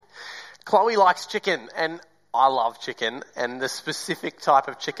Chloe likes chicken, and I love chicken, and the specific type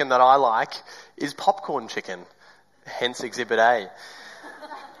of chicken that I like is popcorn chicken, hence Exhibit A.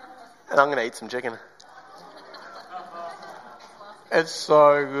 And I'm going to eat some chicken. It's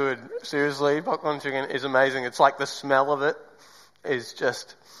so good. Seriously, popcorn chicken is amazing. It's like the smell of it is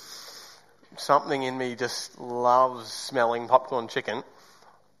just something in me just loves smelling popcorn chicken.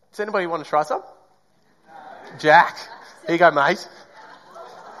 Does anybody want to try some? Jack, here you go, mate.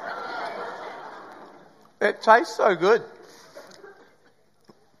 It tastes so good.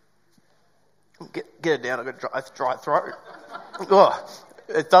 Get it down. I've got a dry throat. Oh,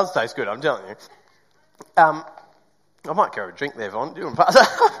 it does taste good, I'm telling you. I might go a drink there, Von. Do you want to pass?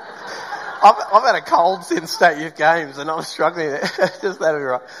 I've had a cold since state youth games, and I'm struggling. Just that'll be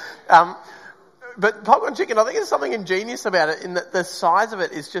right. But popcorn chicken, I think there's something ingenious about it in that the size of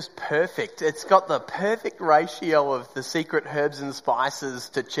it is just perfect. It's got the perfect ratio of the secret herbs and spices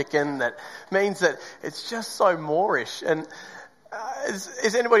to chicken that means that it's just so Moorish. And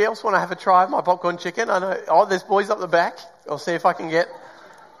is anybody else want to have a try of my popcorn chicken? I know. Oh, there's boys up the back. I'll see if I can get.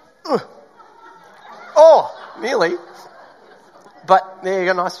 Oh, nearly. But there you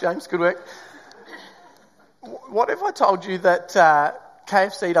go. Nice, James. Good work. What if I told you that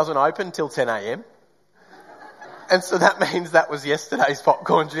KFC doesn't open till 10 a.m? And so that means that was yesterday's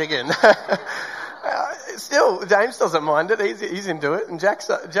popcorn chicken. Still, James doesn't mind it. He's into it, and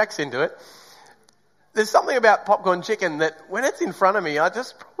Jack's into it. There's something about popcorn chicken that when it's in front of me, I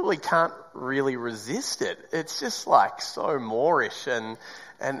just probably can't really resist it. It's just like so Moorish, and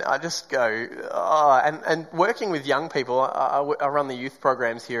I just go, and working with young people, I run the youth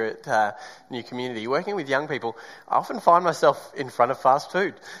programs here at New Community. Working with young people, I often find myself in front of fast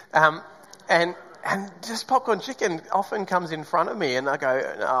food. And just popcorn chicken often comes in front of me, and I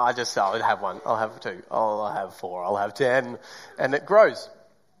go, no, I'll have one, I'll have two, I'll have four, I'll have 10, and it grows.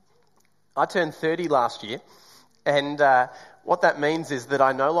 I turned 30 last year, and what that means is that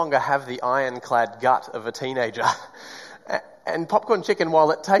I no longer have the ironclad gut of a teenager. And popcorn chicken,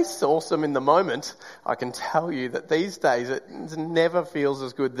 while it tastes awesome in the moment, I can tell you that these days it never feels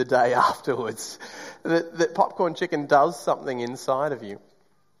as good the day afterwards. That popcorn chicken does something inside of you.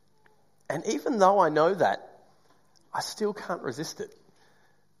 And even though I know that, I still can't resist it.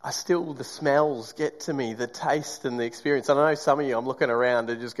 The smells get to me, the taste and the experience. And I know some of you, I'm looking around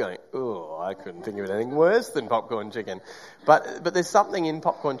and just going, oh, I couldn't think of anything worse than popcorn chicken. But there's something in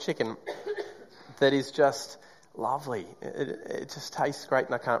popcorn chicken that is just lovely. It just tastes great,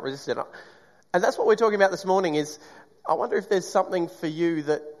 and I can't resist it. And that's what we're talking about this morning is, I wonder if there's something for you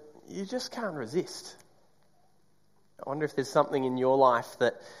that you just can't resist. I wonder if there's something in your life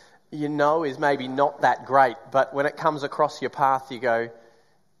that you know is maybe not that great, but when it comes across your path, you go,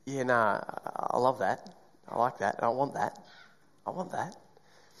 yeah, nah, I love that. I like that. And I want that. I want that.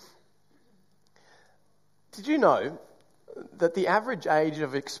 Did you know that the average age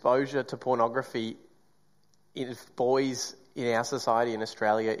of exposure to pornography in boys in our society in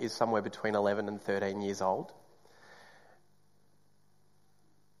Australia is somewhere between 11 and 13 years old?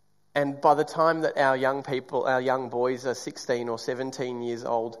 And by the time that our young boys are 16 or 17 years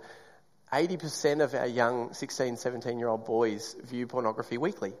old, 80% of our young 16, 17-year-old boys view pornography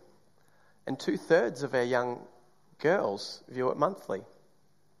weekly. And 2/3 of our young girls view it monthly.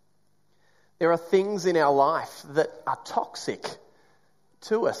 There are things in our life that are toxic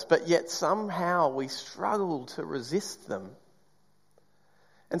to us, but yet somehow we struggle to resist them.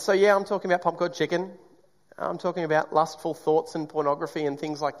 And so, I'm talking about popcorn chicken. I'm talking about lustful thoughts and pornography and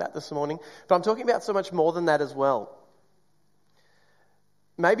things like that this morning. But I'm talking about so much more than that as well.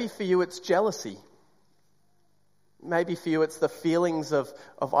 Maybe for you it's jealousy. Maybe for you it's the feelings of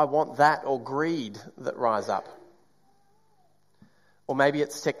I want that, or greed that rise up. Or maybe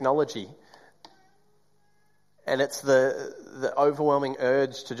it's technology. And it's the overwhelming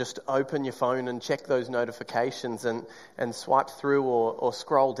urge to just open your phone and check those notifications and swipe through or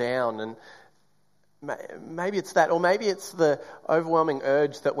scroll down. And maybe it's that, or maybe it's the overwhelming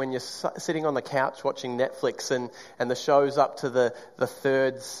urge that when you're sitting on the couch watching Netflix and the show's up to the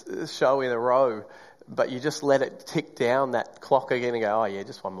third show in a row, but you just let it tick down that clock again and go, oh yeah,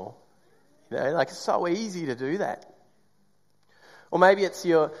 just one more. It's so easy to do that. Or maybe it's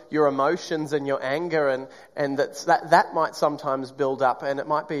your emotions and your anger, and that might sometimes build up, and it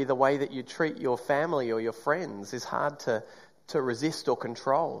might be the way that you treat your family or your friends is hard to resist or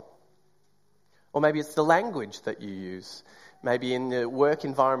control. Or maybe it's the language that you use. Maybe in the work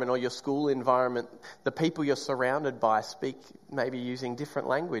environment or your school environment, the people you're surrounded by speak maybe using different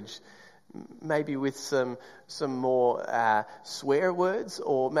language. Maybe with some more swear words,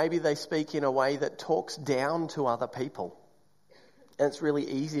 or maybe they speak in a way that talks down to other people. And it's really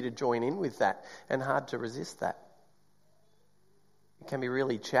easy to join in with that and hard to resist that. It can be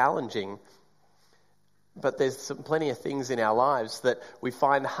really challenging, but there's plenty of things in our lives that we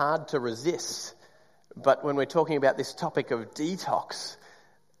find hard to resist. But when we're talking about this topic of detox,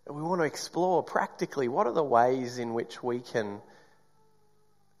 we want to explore practically what are the ways in which we can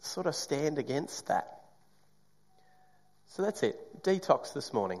sort of stand against that. So that's it. Detox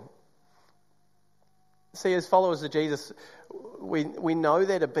this morning. See, as followers of Jesus, we know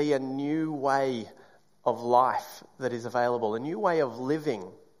there to be a new way of life that is available, a new way of living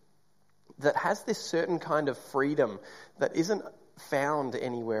that has this certain kind of freedom that isn't found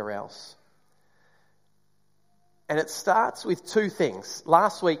anywhere else. And it starts with two things.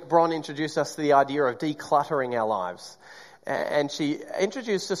 Last week, Bron introduced us to the idea of decluttering our lives. And she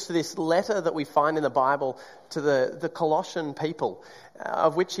introduced us to this letter that we find in the Bible to the Colossian people,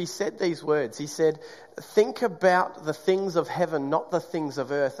 of which he said these words. He said, think about the things of heaven, not the things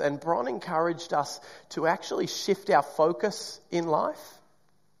of earth. And Bron encouraged us to actually shift our focus in life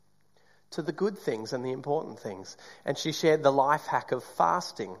to the good things and the important things. And she shared the life hack of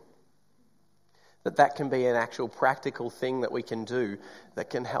fasting, that can be an actual practical thing that we can do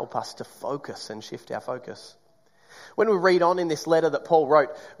that can help us to focus and shift our focus. When we read on in this letter that Paul wrote,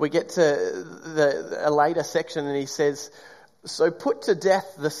 we get to a later section and he says, so put to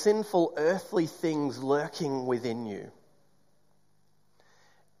death the sinful earthly things lurking within you.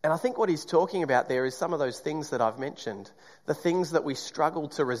 And I think what he's talking about there is some of those things that I've mentioned, the things that we struggle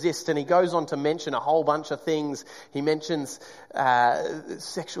to resist. And he goes on to mention a whole bunch of things. He mentions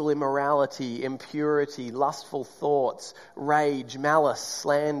sexual immorality, impurity, lustful thoughts, rage, malice,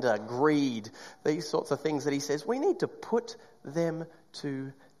 slander, greed, these sorts of things that he says we need to put them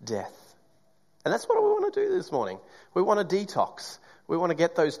to death. And that's what we want to do this morning. We want to detox. We want to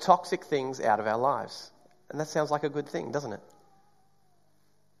get those toxic things out of our lives. And that sounds like a good thing, doesn't it?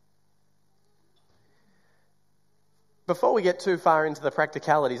 Before we get too far into the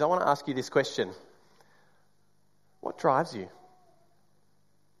practicalities, I want to ask you this question. What drives you?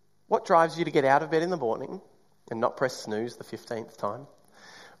 What drives you to get out of bed in the morning and not press snooze the 15th time?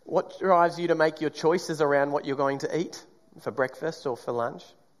 What drives you to make your choices around what you're going to eat for breakfast or for lunch?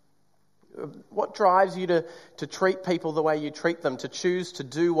 What drives you to treat people the way you treat them, to choose to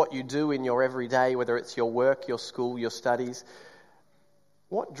do what you do in your everyday, whether it's your work, your school, your studies?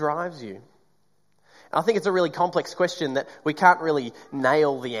 What drives you? I think it's a really complex question that we can't really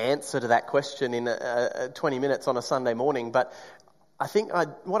nail the answer to that question in 20 minutes on a Sunday morning. But I think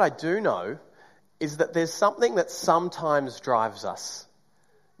what I do know is that there's something that sometimes drives us,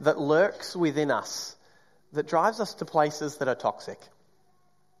 that lurks within us, that drives us to places that are toxic.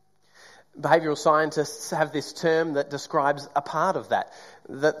 Behavioural scientists have this term that describes a part of that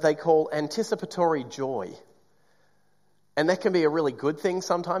they call anticipatory joy. And that can be a really good thing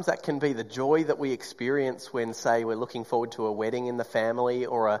sometimes. That can be the joy that we experience when, say, we're looking forward to a wedding in the family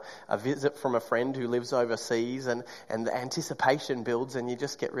or a visit from a friend who lives overseas and the anticipation builds and you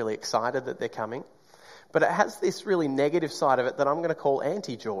just get really excited that they're coming. But it has this really negative side of it that I'm going to call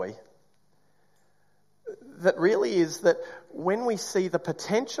anti-joy. That really is that when we see the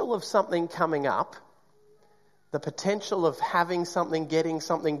potential of something coming up, the potential of having something, getting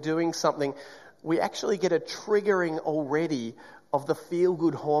something, doing something, we actually get a triggering already of the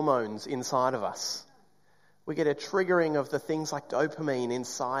feel-good hormones inside of us. We get a triggering of the things like dopamine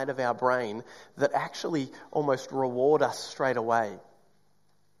inside of our brain that actually almost reward us straight away.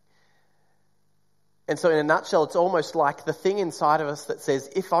 And so in a nutshell, it's almost like the thing inside of us that says,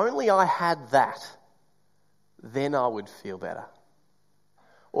 if only I had that, then I would feel better.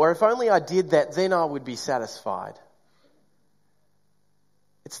 Or if only I did that, then I would be satisfied.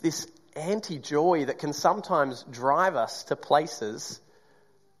 It's this anti-joy that can sometimes drive us to places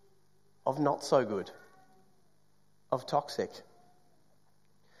of not so good, of toxic.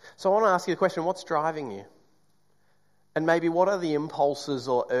 So I want to ask you the question, what's driving you? And maybe what are the impulses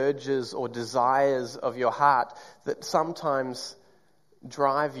or urges or desires of your heart that sometimes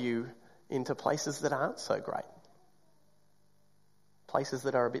drive you into places that aren't so great? Places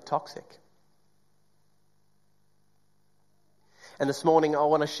that are a bit toxic. And this morning I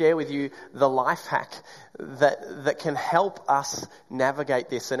want to share with you the life hack that can help us navigate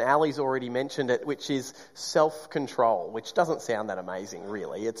this. And Ali's already mentioned it, which is self-control, which doesn't sound that amazing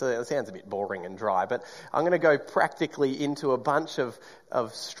really. It sounds a bit boring and dry, but I'm going to go practically into a bunch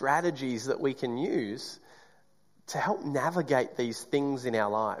of strategies that we can use to help navigate these things in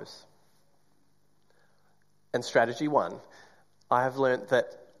our lives. And strategy 1, I have learnt that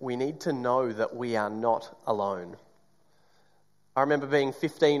we need to know that we are not alone. I remember being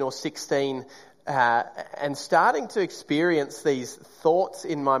 15 or 16 and starting to experience these thoughts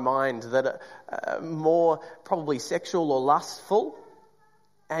in my mind that are more probably sexual or lustful,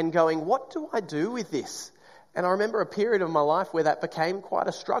 and going, what do I do with this? And I remember a period of my life where that became quite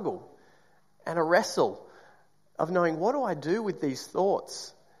a struggle and a wrestle of knowing, what do I do with these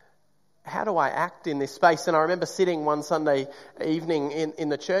thoughts? How do I act in this space? And I remember sitting one Sunday evening in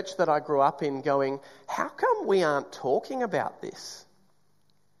the church that I grew up in going, how come we aren't talking about this?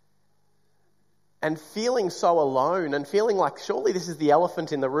 And feeling so alone and feeling like surely this is the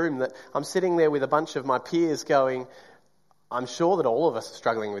elephant in the room, that I'm sitting there with a bunch of my peers going, I'm sure that all of us are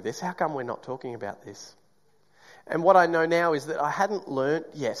struggling with this. How come we're not talking about this? And what I know now is that I hadn't learnt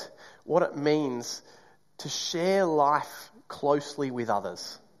yet what it means to share life closely with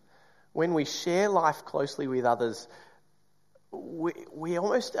others. When we share life closely with others, we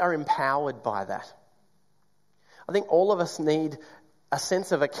almost are empowered by that. I think all of us need a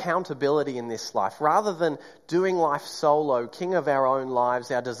sense of accountability in this life. Rather than doing life solo, king of our own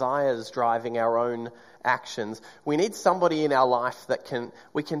lives, our desires driving our own actions, we need somebody in our life that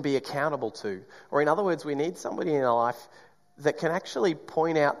we can be accountable to. Or in other words, we need somebody in our life that can actually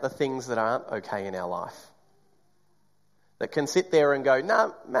point out the things that aren't okay in our life. That can sit there and go,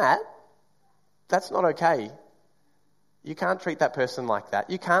 no, Matt, that's not okay. You can't treat that person like that.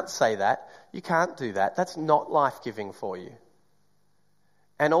 You can't say that. You can't do that. That's not life-giving for you.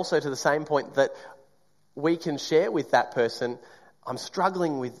 And also to the same point that we can share with that person, I'm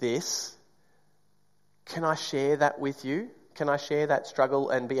struggling with this. Can I share that with you? Can I share that struggle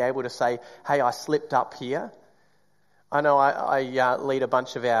and be able to say, hey, I slipped up here? I know I lead a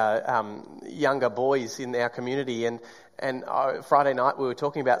bunch of our younger boys in our community, and Friday night we were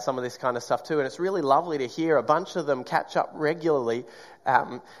talking about some of this kind of stuff too, and it's really lovely to hear a bunch of them catch up regularly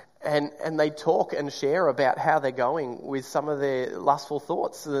and they talk and share about how they're going with some of their lustful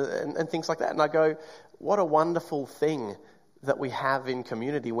thoughts and things like that. And I go, what a wonderful thing that we have in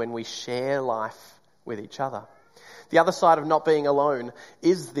community when we share life with each other. The other side of not being alone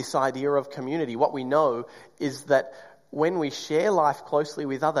is this idea of community. What we know is that when we share life closely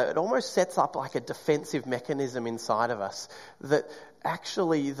with others, it almost sets up like a defensive mechanism inside of us, that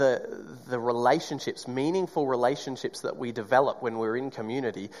actually the relationships, meaningful relationships that we develop when we're in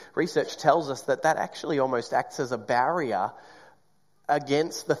community, research tells us that actually almost acts as a barrier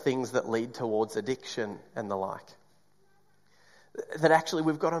against the things that lead towards addiction and the like. That actually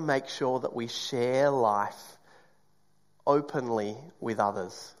we've got to make sure that we share life openly with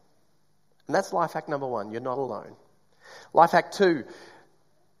others. And that's life hack number 1. You're not alone. Life hack 2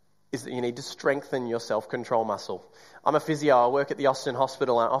 is that you need to strengthen your self-control muscle. I'm a physio. I work at the Austin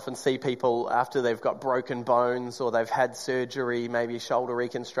Hospital. I often see people after they've got broken bones or they've had surgery, maybe shoulder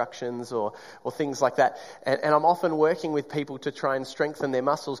reconstructions or things like that. And I'm often working with people to try and strengthen their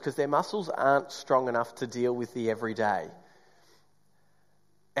muscles because their muscles aren't strong enough to deal with the everyday.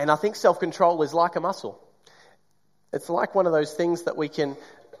 And I think self-control is like a muscle. It's like one of those things that we can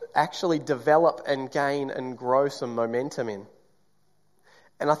actually develop and gain and grow some momentum in.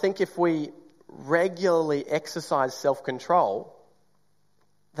 And I think if we regularly exercise self-control,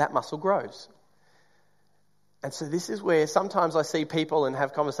 that muscle grows. And so this is where sometimes I see people and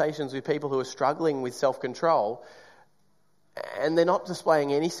have conversations with people who are struggling with self-control, and they're not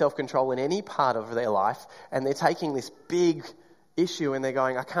displaying any self-control in any part of their life, and they're taking this big issue and they're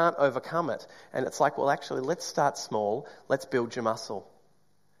going, I can't overcome it. And it's like, well, actually, let's start small. Let's build your muscle.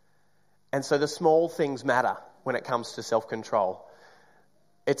 And so the small things matter when it comes to self-control.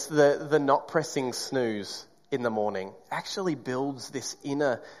 It's the not pressing snooze in the morning actually builds this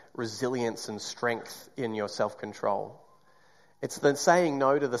inner resilience and strength in your self-control. It's the saying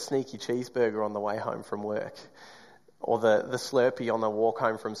no to the sneaky cheeseburger on the way home from work or the Slurpee on the walk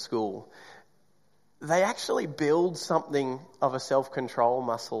home from school. They actually build something of a self-control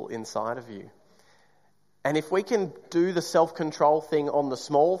muscle inside of you. And if we can do the self-control thing on the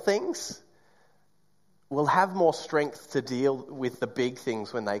small things, we'll have more strength to deal with the big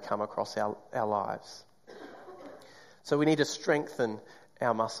things when they come across our lives. So we need to strengthen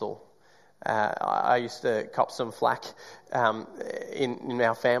our muscle. I used to cop some flack in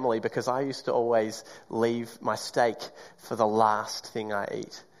our family because I used to always leave my steak for the last thing I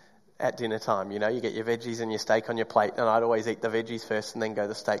eat at dinner time. You know, you get your veggies and your steak on your plate, and I'd always eat the veggies first and then go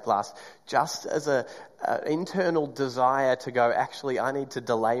the steak last, just as an internal desire to go, actually, I need to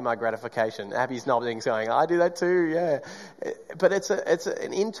delay my gratification. Abby's nodding, going, I do that too, yeah. But it's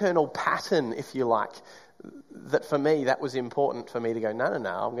an internal pattern, if you like, that for me, that was important for me to go, no,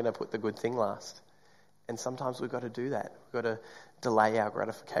 I'm going to put the good thing last. And sometimes we've got to do that. We've got to delay our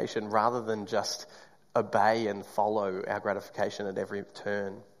gratification rather than just obey and follow our gratification at every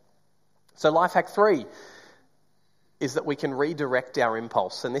turn. So life hack 3 is that we can redirect our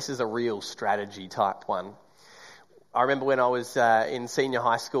impulse, and this is a real strategy type one. I remember when I was in senior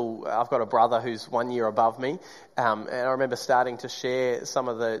high school, I've got a brother who's 1 year above me, and I remember starting to share some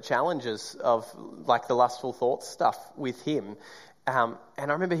of the challenges of like the lustful thoughts stuff with him. And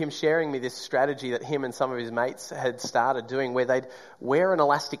I remember him sharing me this strategy that him and some of his mates had started doing, where they'd wear an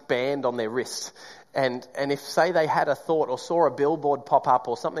elastic band on their wrist. And if, say, they had a thought or saw a billboard pop up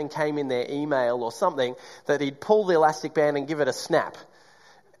or something came in their email or something, that he'd pull the elastic band and give it a snap.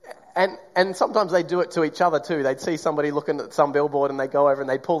 And sometimes they do it to each other too. They'd see somebody looking at some billboard and they go over and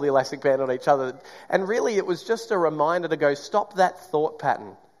they pull the elastic band on each other. And really it was just a reminder to go, stop that thought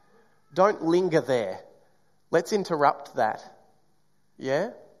pattern. Don't linger there. Let's interrupt that. Yeah?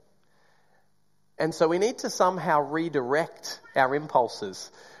 And so we need to somehow redirect our impulses.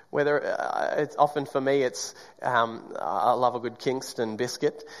 Whether it's often for me, it's I love a good Kingston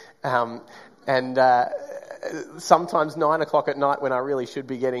biscuit. Sometimes 9 o'clock at night when I really should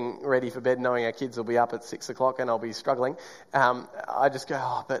be getting ready for bed, knowing our kids will be up at 6 o'clock and I'll be struggling, I just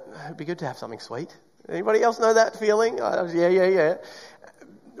go, but it'd be good to have something sweet. Anybody else know that feeling? Yeah.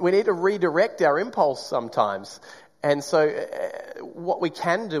 We need to redirect our impulse sometimes. And so what we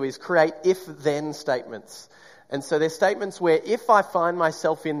can do is create if-then statements. And so they're statements where if I find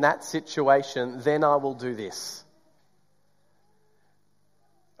myself in that situation, then I will do this.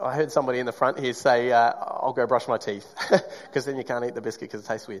 I heard somebody in the front here say, I'll go brush my teeth, because then you can't eat the biscuit because it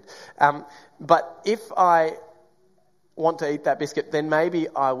tastes weird. But if I want to eat that biscuit, then maybe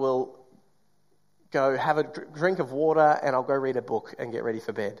I will go have a drink of water and I'll go read a book and get ready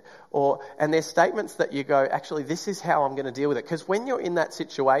for bed. And there's statements that you go, actually, this is how I'm going to deal with it. Because when you're in that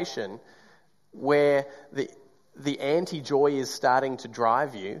situation where the anti-joy is starting to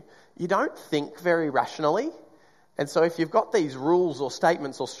drive you, you don't think very rationally. And so if you've got these rules or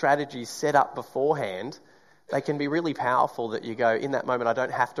statements or strategies set up beforehand, they can be really powerful that you go, in that moment, I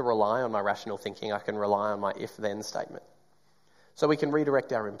don't have to rely on my rational thinking. I can rely on my if-then statement. So we can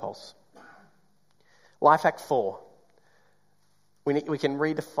redirect our impulse. Life hack 4. We can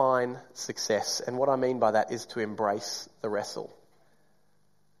redefine success. And what I mean by that is to embrace the wrestle.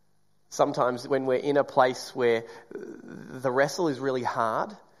 Sometimes when we're in a place where the wrestle is really hard,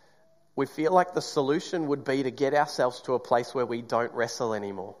 we feel like the solution would be to get ourselves to a place where we don't wrestle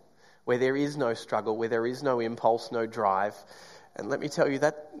anymore, where there is no struggle, where there is no impulse, no drive. And let me tell you,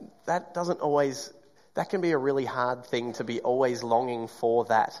 that can be a really hard thing, to be always longing for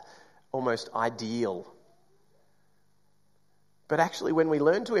that almost ideal. But actually, when we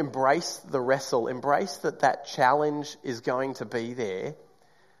learn to embrace the wrestle, embrace that challenge is going to be there,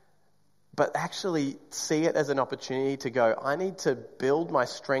 but actually see it as an opportunity to go, I need to build my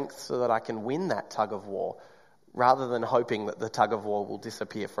strength so that I can win that tug of war, rather than hoping that the tug of war will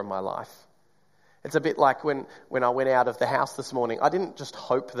disappear from my life. It's a bit like when I went out of the house this morning, I didn't just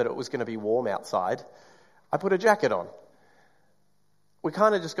hope that it was going to be warm outside. I put a jacket on. We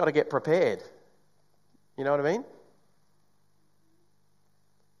kind of just got to get prepared. You know what I mean?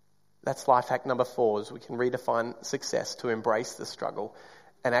 That's life hack number 4, is we can redefine success to embrace the struggle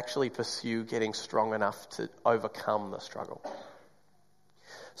and actually pursue getting strong enough to overcome the struggle.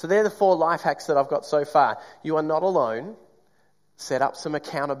 So they're the 4 life hacks that I've got so far. You are not alone. Set up some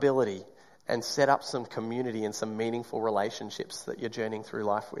accountability and set up some community and some meaningful relationships that you're journeying through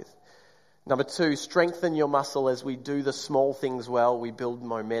life with. Number 2, strengthen your muscle. As we do the small things well, we build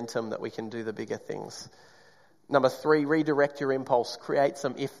momentum that we can do the bigger things. Number 3, redirect your impulse. Create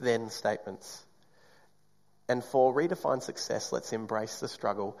some if-then statements. And 4, redefine success. Let's embrace the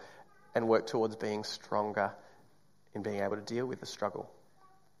struggle and work towards being stronger in being able to deal with the struggle.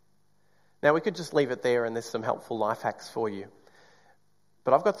 Now, we could just leave it there, and there's some helpful life hacks for you.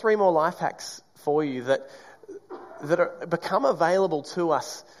 But I've got 3 more life hacks for you that become available to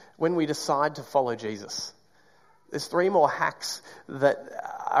us when we decide to follow Jesus. There's 3 more hacks that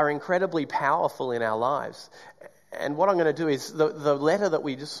are incredibly powerful in our lives. And what I'm going to do is, the letter that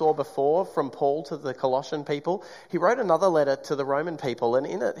we just saw before from Paul to the Colossian people, he wrote another letter to the Roman people, and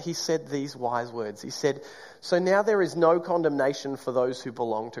in it he said these wise words. He said, "So now there is no condemnation for those who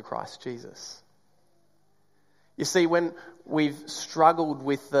belong to Christ Jesus." You see, when we've struggled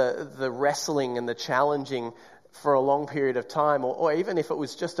with the wrestling and the challenging for a long period of time, or even if it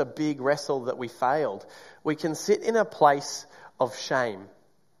was just a big wrestle that we failed, we can sit in a place of shame.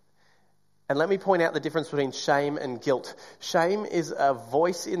 And let me point out the difference between shame and guilt. Shame is a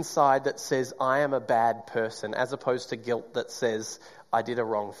voice inside that says, I am a bad person, as opposed to guilt that says, I did a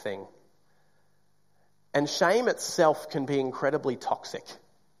wrong thing. And shame itself can be incredibly toxic.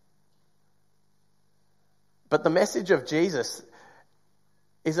 But the message of Jesus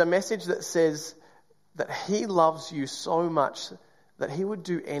is a message that says that he loves you so much that he would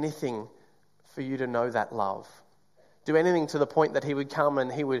do anything for you to know that love. Do anything to the point that he would come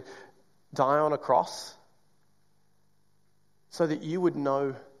and he would die on a cross so that you would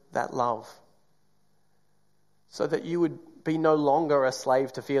know that love. So that you would be no longer a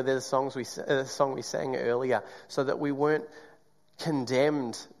slave to fear. There's a song we sang earlier. So that we weren't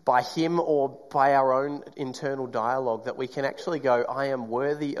condemned by him or by our own internal dialogue. That we can actually go, I am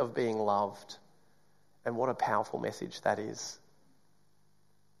worthy of being loved. And what a powerful message that is.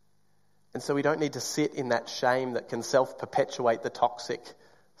 And so we don't need to sit in that shame that can self-perpetuate the toxic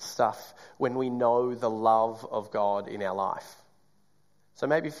stuff when we know the love of God in our life. So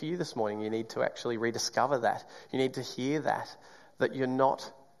maybe for you this morning, you need to actually rediscover that. You need to hear that you're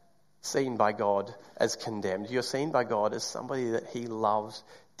not seen by God as condemned. You're seen by God as somebody that he loves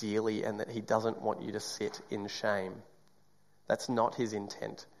dearly and that he doesn't want you to sit in shame. That's not his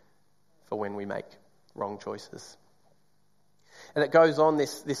intent for when we make wrong choices. And it goes on,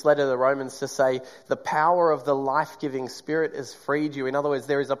 this letter to the Romans, to say the power of the life-giving Spirit has freed you. In other words,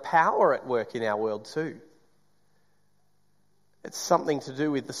 there is a power at work in our world too. It's something to do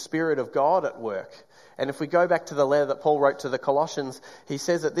with the Spirit of God at work. And if we go back to the letter that Paul wrote to the Colossians, he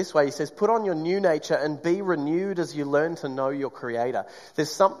says it this way. He says, put on your new nature and be renewed as you learn to know your Creator.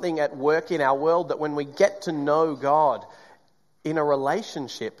 There's something at work in our world that when we get to know God in a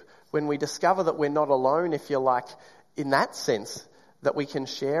relationship, when we discover that we're not alone, if you like, in that sense, that we can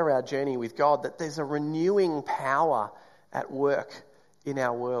share our journey with God, that there's a renewing power at work in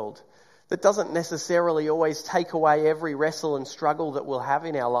our world. That doesn't necessarily always take away every wrestle and struggle that we'll have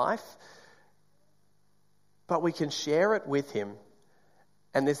in our life, but we can share it with him.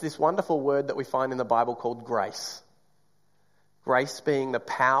 And there's this wonderful word that we find in the Bible called grace. Grace being the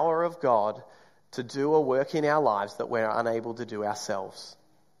power of God to do a work in our lives that we're unable to do ourselves.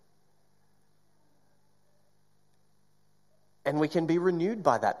 And we can be renewed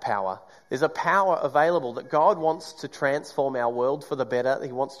by that power. There's a power available that God wants to transform our world for the better.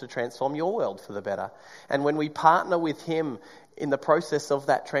 He wants to transform your world for the better. And when we partner with him in the process of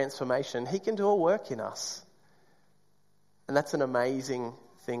that transformation, he can do a work in us. And that's an amazing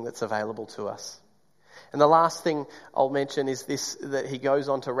thing that's available to us. And the last thing I'll mention is this, that he goes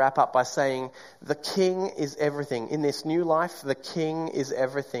on to wrap up by saying, the King is everything. In this new life, the King is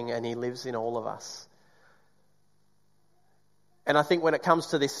everything and he lives in all of us. And I think when it comes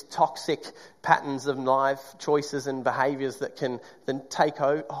to this toxic patterns of life choices and behaviours that can then take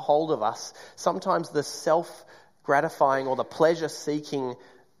hold of us, sometimes the self-gratifying or the pleasure-seeking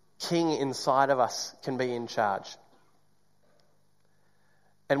king inside of us can be in charge.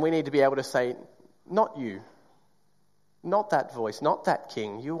 And we need to be able to say, not you, not that voice, not that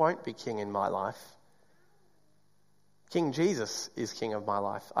king. You won't be king in my life. King Jesus is king of my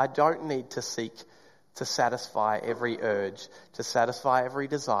life. I don't need to seek to satisfy every urge, to satisfy every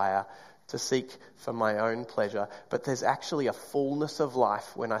desire, to seek for my own pleasure. But there's actually a fullness of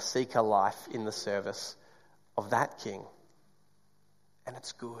life when I seek a life in the service of that King. And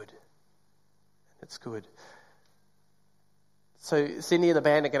it's good. It's good. So Cindy and the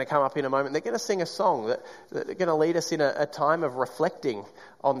band are going to come up in a moment. They're going to sing a song that are going to lead us in a time of reflecting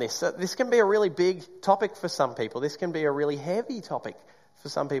on this. So this can be a really big topic for some people. This can be a really heavy topic for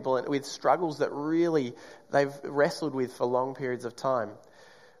some people, and with struggles that really they've wrestled with for long periods of time.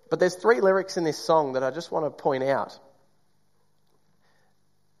 But there's 3 lyrics in this song that I just want to point out.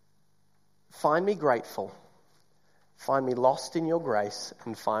 Find me grateful, find me lost in your grace,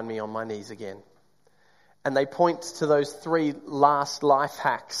 and find me on my knees again. And they point to those 3 last life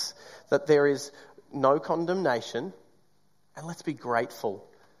hacks, that there is no condemnation, and let's be grateful.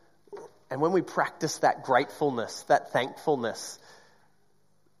 And when we practice that gratefulness, that thankfulness,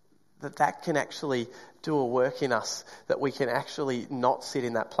 that can actually do a work in us, that we can actually not sit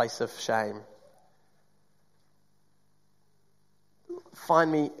in that place of shame.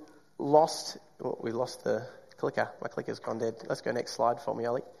 Find me lost. Oh, we lost the clicker. My clicker's gone dead. Let's go next slide for me,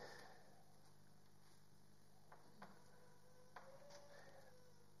 Ellie.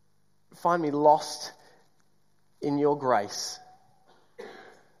 Find me lost in your grace.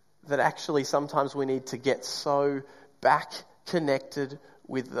 That actually sometimes we need to get so back connected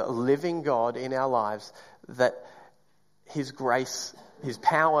with the living God in our lives that his grace, his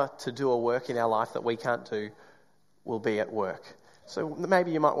power to do a work in our life that we can't do will be at work. So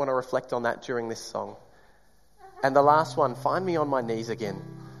maybe you might want to reflect on that during this song. And the last one, find me on my knees again.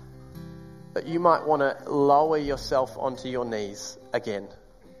 That you might want to lower yourself onto your knees again.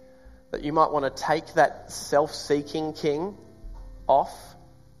 That you might want to take that self-seeking king off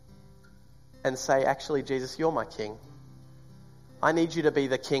and say, actually, Jesus, you're my king. I need you to be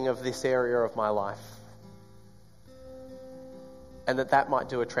the king of this area of my life. And that might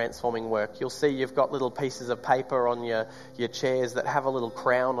do a transforming work. You'll see you've got little pieces of paper on your chairs that have a little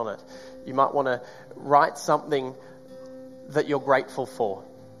crown on it. You might want to write something that you're grateful for.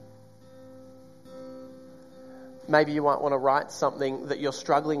 Maybe you might want to write something that you're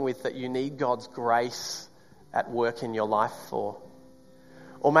struggling with, that you need God's grace at work in your life for.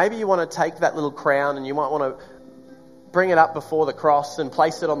 Or maybe you want to take that little crown and you might want to bring it up before the cross and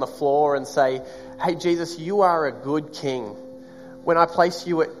place it on the floor and say, hey, Jesus, you are a good king. When I place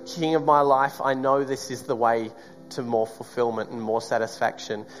you at king of my life, I know this is the way to more fulfillment and more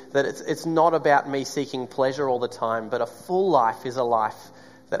satisfaction. That it's not about me seeking pleasure all the time, but a full life is a life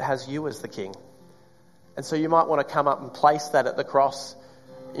that has you as the king. And so you might want to come up and place that at the cross.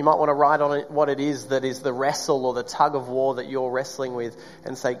 You might want to write on it what it is that is the wrestle or the tug of war that you're wrestling with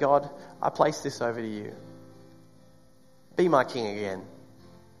and say, God, I place this over to you. Be my king again.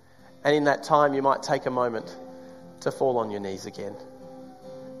 And in that time, you might take a moment to fall on your knees again,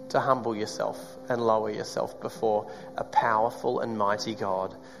 to humble yourself and lower yourself before a powerful and mighty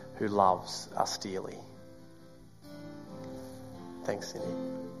God who loves us dearly. Thanks, Cindy.